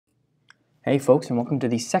Hey folks, and welcome to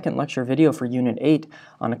the second lecture video for Unit 8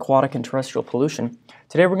 on aquatic and terrestrial pollution.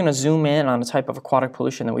 Today we're going to zoom in on a type of aquatic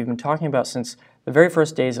pollution that we've been talking about since the very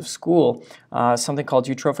first days of school, something called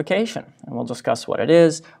eutrophication. And we'll discuss what it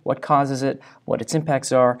is, what causes it, what its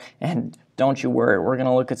impacts are, and don't you worry, we're going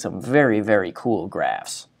to look at some very, very cool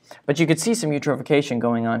graphs. But you could see some eutrophication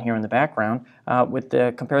going on here in the background.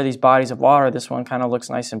 Compare these bodies of water. This one kind of looks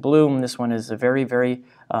nice and blue, and this one is a very, very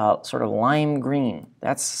sort of lime green.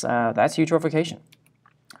 That's eutrophication.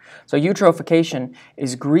 So eutrophication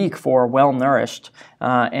is Greek for well-nourished,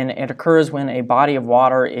 and it occurs when a body of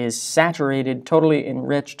water is saturated, totally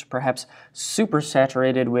enriched, perhaps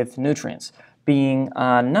supersaturated with nutrients, being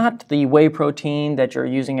not the whey protein that you're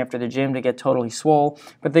using after the gym to get totally swole,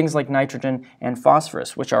 but things like nitrogen and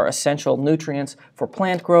phosphorus, which are essential nutrients for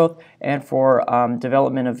plant growth and for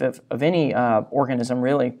development of any organism,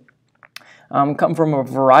 really, come from a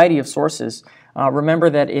variety of sources.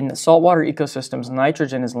 Remember that in saltwater ecosystems,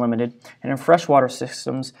 nitrogen is limited, and in freshwater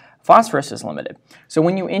systems, phosphorus is limited. So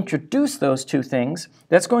when you introduce those two things,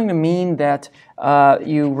 that's going to mean that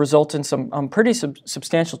you result in some pretty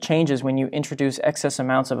substantial changes when you introduce excess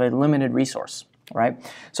amounts of a limited resource, right?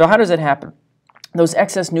 So how does it happen? Those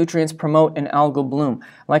excess nutrients promote an algal bloom.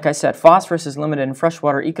 Like I said, phosphorus is limited in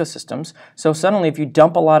freshwater ecosystems, so suddenly if you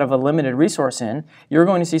dump a lot of a limited resource in, you're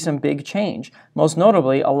going to see some big change, most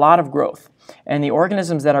notably a lot of growth. And the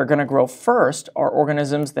organisms that are going to grow first are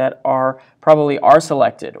organisms that are probably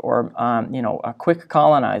R-selected or quick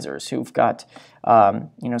colonizers who've got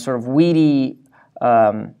sort of weedy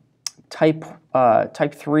type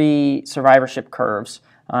 3 survivorship curves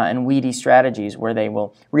and weedy strategies where they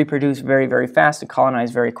will reproduce very, very fast and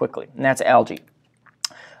colonize very quickly, and that's algae.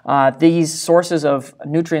 These sources of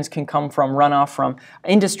nutrients can come from runoff from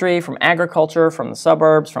industry, from agriculture, from the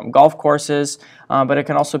suburbs, from golf courses, but it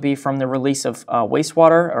can also be from the release of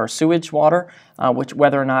wastewater or sewage water,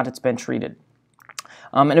 whether or not it's been treated.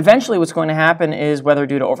 And eventually what's going to happen is, whether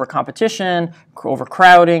due to overcompetition,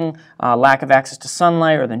 overcrowding, lack of access to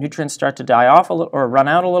sunlight, or the nutrients start to die off or run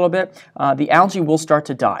out a little bit, the algae will start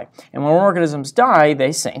to die. And when organisms die,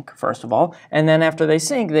 they sink, first of all, and then after they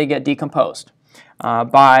sink, they get decomposed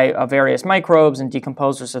by various microbes and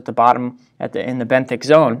decomposers at the bottom in the benthic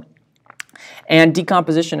zone. And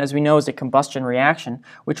decomposition, as we know, is a combustion reaction,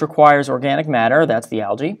 which requires organic matter, that's the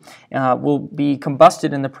algae, will be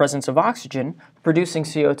combusted in the presence of oxygen, producing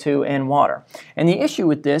CO2 and water. And the issue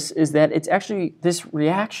with this is that this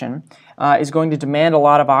reaction is going to demand a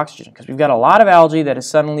lot of oxygen, because we've got a lot of algae that is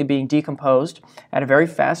suddenly being decomposed at a very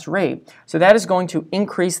fast rate. So that is going to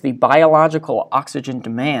increase the biological oxygen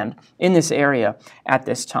demand in this area at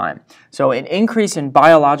this time. So an increase in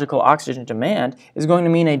biological oxygen demand is going to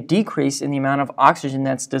mean a decrease in the amount of oxygen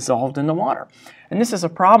that's dissolved in the water. And this is a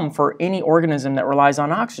problem for any organism that relies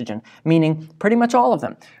on oxygen, meaning pretty much all of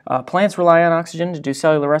them. Plants rely on oxygen to do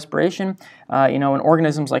cellular respiration, and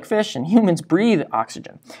organisms like fish and humans breathe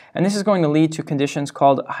oxygen. And this is going to lead to conditions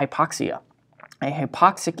called hypoxia. A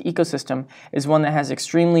hypoxic ecosystem is one that has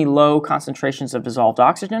extremely low concentrations of dissolved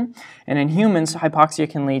oxygen, and in humans, hypoxia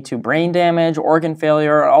can lead to brain damage, organ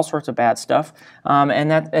failure, all sorts of bad stuff, and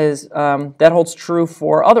that holds true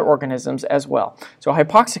for other organisms as well. So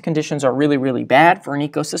hypoxic conditions are really, really bad for an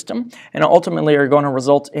ecosystem, and ultimately are going to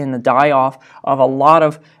result in the die-off of a lot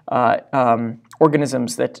of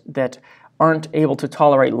organisms that aren't able to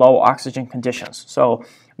tolerate low oxygen conditions. So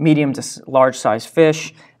medium to large size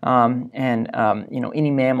fish, any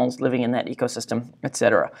mammals living in that ecosystem,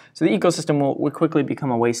 etc. So the ecosystem will quickly become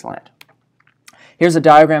a wasteland. Here's a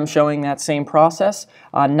diagram showing that same process.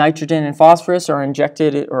 Nitrogen and phosphorus are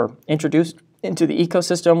injected or introduced into the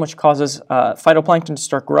ecosystem, which causes phytoplankton to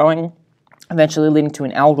start growing, eventually leading to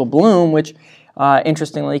an algal bloom, which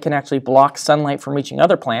interestingly can actually block sunlight from reaching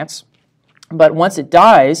other plants. But once it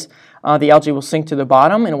dies, the algae will sink to the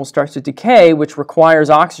bottom and it will start to decay, which requires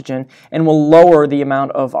oxygen and will lower the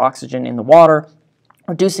amount of oxygen in the water,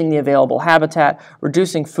 reducing the available habitat,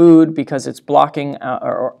 reducing food because it's blocking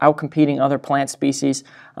or outcompeting other plant species,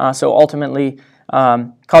 so ultimately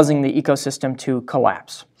causing the ecosystem to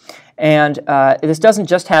collapse. And this doesn't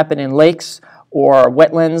just happen in lakes or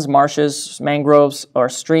wetlands, marshes, mangroves, or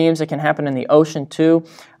streams. It can happen in the ocean too,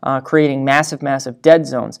 creating massive, massive dead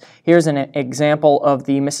zones. Here's an example of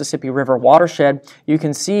the Mississippi River watershed. You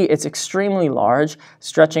can see it's extremely large,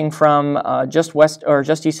 stretching from just west or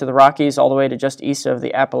just east of the Rockies all the way to just east of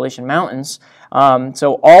the Appalachian Mountains.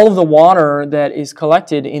 So all of the water that is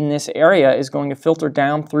collected in this area is going to filter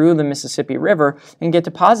down through the Mississippi River and get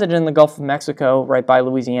deposited in the Gulf of Mexico right by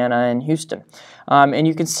Louisiana and Houston. And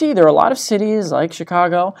you can see there are a lot of cities like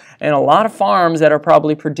Chicago and a lot of farms that are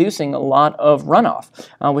probably producing a lot of runoff,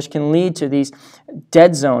 which can lead to these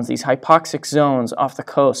dead zones, these hypoxic zones off the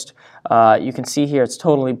coast. You can see here it's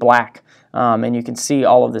totally black, and you can see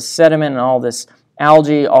all of this sediment and all this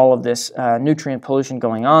algae, all of this nutrient pollution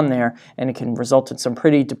going on there, and it can result in some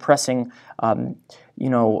pretty depressing, I'm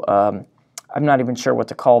not even sure what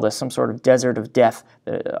to call this, some sort of desert of death,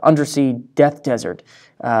 undersea death desert.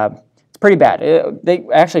 It's pretty bad.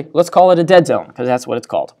 Let's call it a dead zone, because that's what it's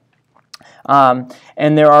called.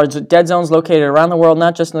 And there are dead zones located around the world,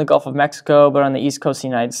 not just in the Gulf of Mexico, but on the east coast of the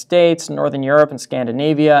United States, Northern Europe and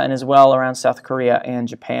Scandinavia, and as well around South Korea and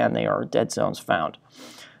Japan. They are dead zones found.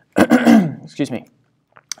 Excuse me.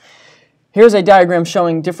 Here's a diagram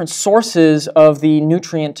showing different sources of the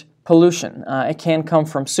nutrient pollution. It can come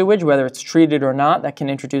from sewage, whether it's treated or not. That can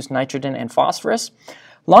introduce nitrogen and phosphorus.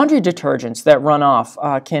 Laundry detergents that run off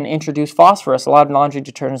can introduce phosphorus. A lot of laundry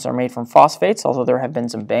detergents are made from phosphates, although there have been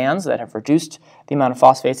some bans that have reduced the amount of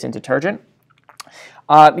phosphates in detergent.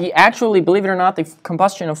 Believe it or not, the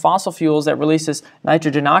combustion of fossil fuels that releases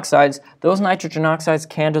nitrogen oxides, those nitrogen oxides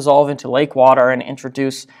can dissolve into lake water and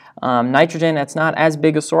introduce nitrogen. That's not as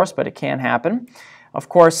big a source, but it can happen. Of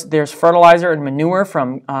course, there's fertilizer and manure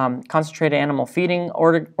from concentrated animal feeding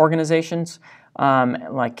organizations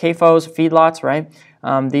like CAFOs, feedlots, right?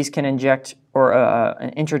 These can inject or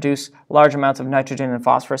introduce large amounts of nitrogen and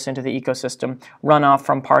phosphorus into the ecosystem. Runoff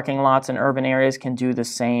from parking lots in urban areas can do the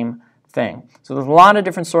same thing. So there's a lot of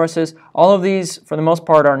different sources. All of these, for the most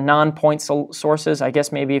part, are non-point sources. I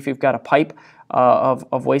guess maybe if you've got a pipe of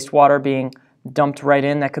wastewater being dumped right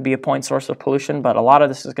in, that could be a point source of pollution, but a lot of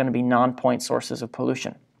this is going to be non-point sources of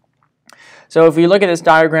pollution. So if you look at this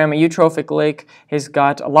diagram, a eutrophic lake has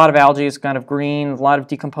got a lot of algae, it's kind of green, a lot of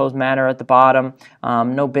decomposed matter at the bottom,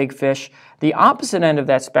 no big fish. The opposite end of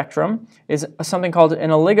that spectrum is something called an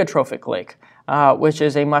oligotrophic lake, which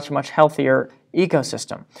is a much, much healthier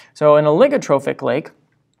ecosystem. So an oligotrophic lake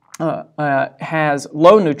has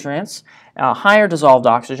low nutrients, higher dissolved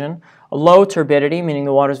oxygen, a low turbidity, meaning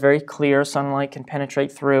the water is very clear, sunlight can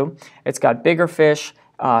penetrate through. It's got bigger fish,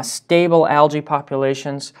 stable algae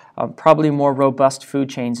populations, probably more robust food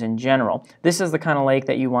chains in general. This is the kind of lake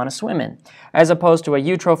that you want to swim in. As opposed to a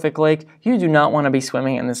eutrophic lake, you do not want to be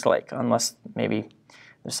swimming in this lake, unless maybe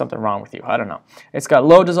there's something wrong with you. I don't know. It's got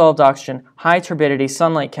low dissolved oxygen, high turbidity,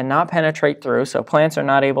 sunlight cannot penetrate through, so plants are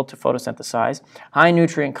not able to photosynthesize, high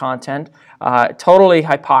nutrient content, totally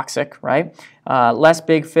hypoxic, right? Less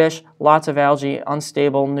big fish, lots of algae,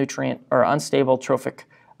 unstable nutrient or unstable trophic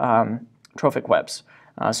webs.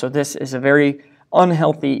 So this is a very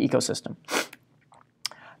unhealthy ecosystem.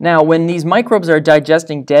 Now, when these microbes are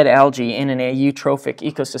digesting dead algae in an eutrophic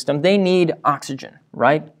ecosystem, they need oxygen,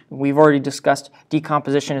 right? We've already discussed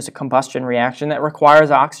decomposition is a combustion reaction that requires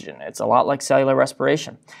oxygen. It's a lot like cellular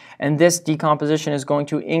respiration. And this decomposition is going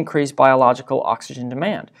to increase biological oxygen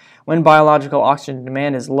demand. When biological oxygen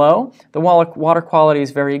demand is low, the water quality is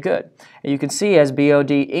very good. And you can see as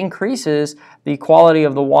BOD increases, the quality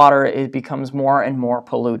of the water becomes more and more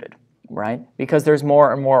polluted, right? Because there's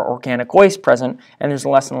more and more organic waste present, and there's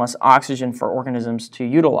less and less oxygen for organisms to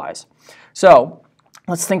utilize. So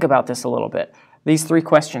let's think about this a little bit. These three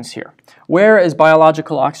questions here. Where is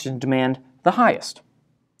biological oxygen demand the highest?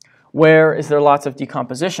 Where is there lots of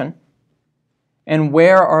decomposition? And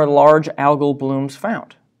where are large algal blooms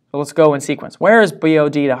found? So let's go in sequence. Where is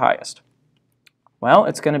BOD the highest? Well,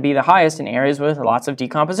 it's going to be the highest in areas with lots of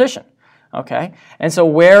decomposition. Okay, and so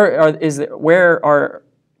where are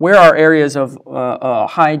areas of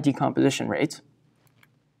high decomposition rates?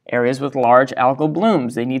 Areas with large algal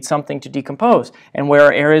blooms. They need something to decompose. And where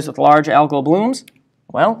are areas with large algal blooms?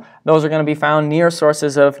 Well, those are going to be found near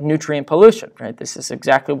sources of nutrient pollution, right? This is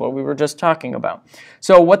exactly what we were just talking about.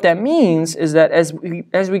 So what that means is that as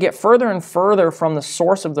we get further and further from the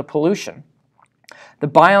source of the pollution, the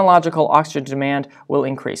biological oxygen demand will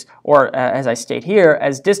increase. Or as I state here,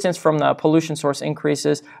 as distance from the pollution source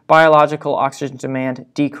increases, biological oxygen demand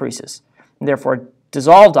decreases. And therefore,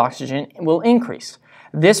 dissolved oxygen will increase.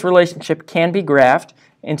 This relationship can be graphed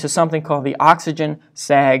into something called the oxygen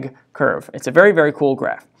sag curve. It's a very, very cool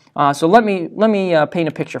graph. So let me paint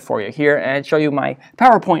a picture for you here and show you my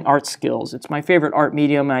PowerPoint art skills. It's my favorite art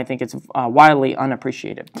medium, and I think it's widely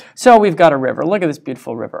unappreciated. So we've got a river. Look at this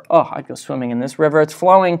beautiful river. Oh, I'd go swimming in this river. It's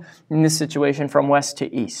flowing in this situation from west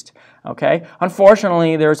to east. Okay.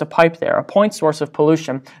 Unfortunately, there's a pipe there, a point source of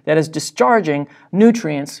pollution that is discharging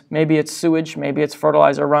nutrients. Maybe it's sewage, maybe it's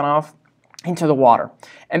fertilizer runoff, into the water.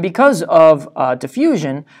 And because of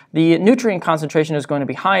diffusion, the nutrient concentration is going to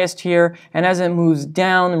be highest here, and as it moves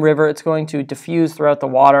down the river, it's going to diffuse throughout the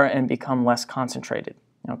water and become less concentrated.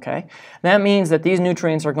 Okay, that means that these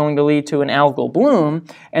nutrients are going to lead to an algal bloom,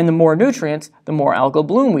 and the more nutrients, the more algal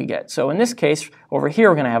bloom we get. So in this case, over here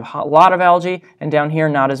we're going to have a lot of algae, and down here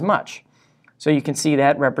not as much. So you can see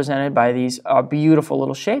that represented by these beautiful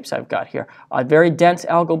little shapes I've got here. A very dense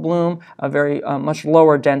algal bloom, a very much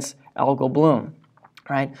lower dense algal bloom.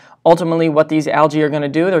 Right? Ultimately, what these algae are going to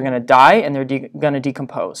do, they're going to die and they're going to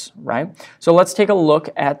decompose. Right? So let's take a look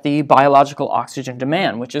at the biological oxygen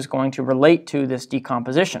demand, which is going to relate to this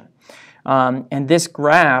decomposition. And this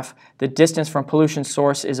graph, the distance from pollution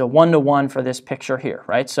source is a 1-to-1 for this picture here.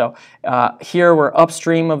 Right? So here we're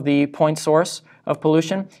upstream of the point source of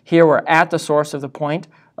pollution. Here we're at the source of the point,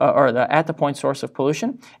 at the point source of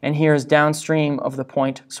pollution, and here is downstream of the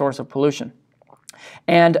point source of pollution.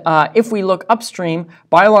 And if we look upstream,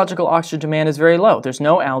 biological oxygen demand is very low. There's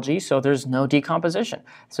no algae, so there's no decomposition.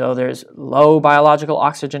 So there's low biological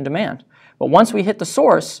oxygen demand. But once we hit the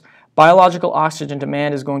source, biological oxygen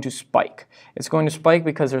demand is going to spike. It's going to spike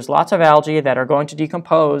because there's lots of algae that are going to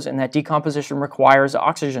decompose, and that decomposition requires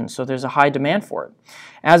oxygen, so there's a high demand for it.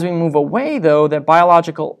 As we move away, though, that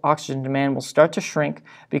biological oxygen demand will start to shrink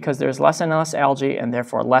because there's less and less algae and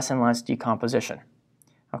therefore less and less decomposition.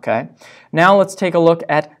 Okay, now let's take a look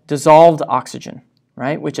at dissolved oxygen,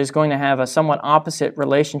 right, which is going to have a somewhat opposite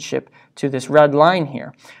relationship to this red line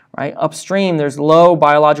here. Right? Upstream, there's low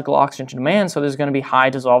biological oxygen demand, so there's going to be high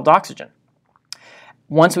dissolved oxygen.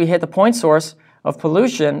 Once we hit the point source of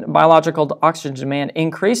pollution, biological oxygen demand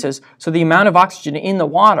increases, so the amount of oxygen in the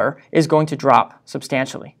water is going to drop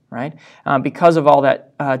substantially, right, because of all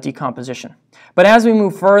that decomposition. But as we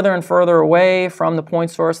move further and further away from the point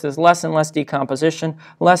source, there's less and less decomposition,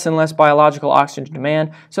 less and less biological oxygen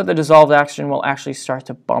demand, so the dissolved oxygen will actually start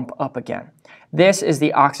to bump up again. This is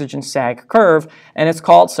the oxygen sag curve, and it's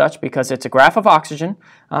called such because it's a graph of oxygen,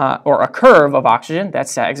 or a curve of oxygen that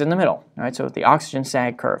sags in the middle. Right? So the oxygen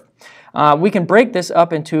sag curve. We can break this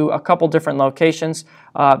up into a couple different locations.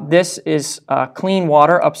 This is clean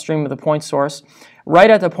water upstream of the point source.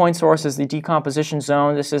 Right at the point source is the decomposition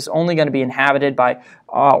zone. This is only going to be inhabited by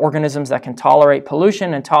organisms that can tolerate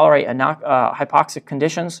pollution and tolerate hypoxic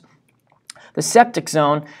conditions. The septic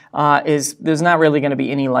zone there's not really going to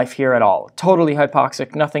be any life here at all. Totally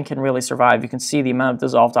hypoxic, nothing can really survive. You can see the amount of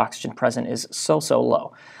dissolved oxygen present is so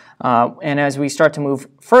low. And as we start to move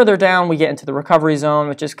further down, we get into the recovery zone,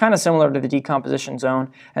 which is kind of similar to the decomposition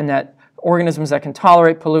zone, and that organisms that can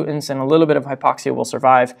tolerate pollutants and a little bit of hypoxia will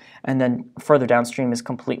survive, and then further downstream is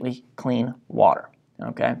completely clean water.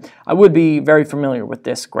 Okay, I would be very familiar with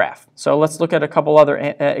this graph. So let's look at a couple other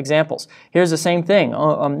examples. Here's the same thing.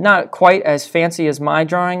 Not quite as fancy as my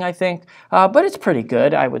drawing, I think, but it's pretty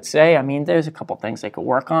good, I would say. I mean, there's a couple things they could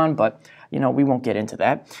work on, but you know, we won't get into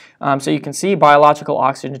that. So you can see biological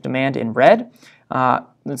oxygen demand in red.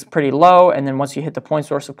 It's pretty low, and then once you hit the point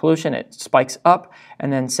source of pollution, it spikes up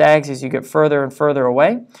and then sags as you get further and further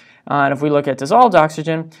away. And if we look at dissolved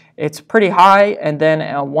oxygen, it's pretty high, and then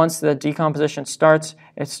once the decomposition starts,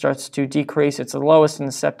 it starts to decrease. It's the lowest in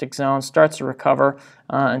the septic zone, starts to recover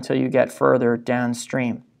until you get further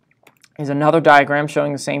downstream. Here's another diagram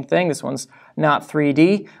showing the same thing. This one's not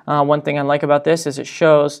 3D. One thing I like about this is it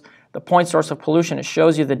shows the point source of pollution. It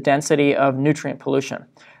shows you the density of nutrient pollution.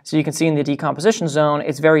 So you can see in the decomposition zone,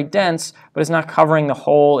 it's very dense, but it's not covering the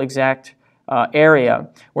whole exact area.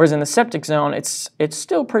 Whereas in the septic zone, it's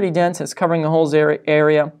still pretty dense. It's covering the whole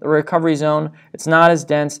area. The recovery zone, it's not as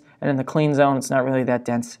dense, and in the clean zone, it's not really that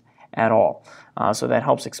dense at all. So that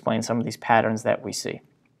helps explain some of these patterns that we see.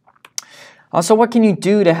 So what can you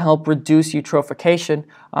do to help reduce eutrophication?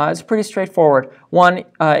 It's pretty straightforward. One,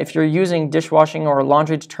 if you're using dishwashing or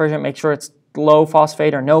laundry detergent, make sure it's low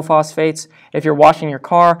phosphate or no phosphates. If you're washing your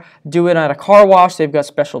car, do it at a car wash. They've got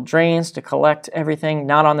special drains to collect everything,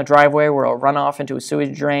 not on the driveway where it'll run off into a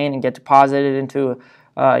sewage drain and get deposited into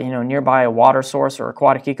nearby a water source or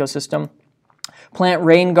aquatic ecosystem. Plant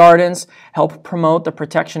rain gardens, help promote the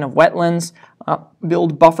protection of wetlands,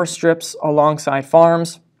 build buffer strips alongside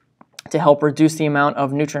farms to help reduce the amount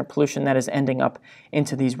of nutrient pollution that is ending up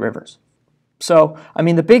into these rivers. So, I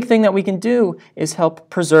mean, the big thing that we can do is help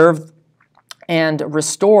preserve and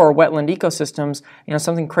restore wetland ecosystems. You know,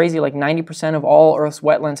 something crazy like 90% of all Earth's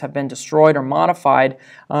wetlands have been destroyed or modified,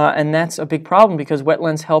 and that's a big problem because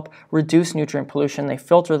wetlands help reduce nutrient pollution. They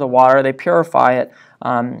filter the water, they purify it,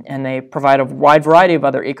 and they provide a wide variety of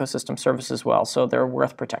other ecosystem services as well, so they're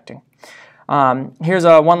worth protecting. Here's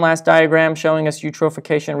one last diagram showing us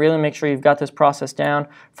eutrophication. Really make sure you've got this process down.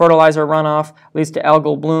 Fertilizer runoff leads to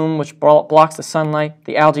algal bloom, which blocks the sunlight.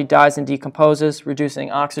 The algae dies and decomposes,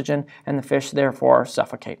 reducing oxygen, and the fish therefore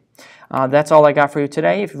suffocate. That's all I got for you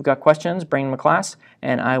today. If you've got questions, bring them to class,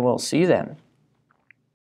 and I will see you then.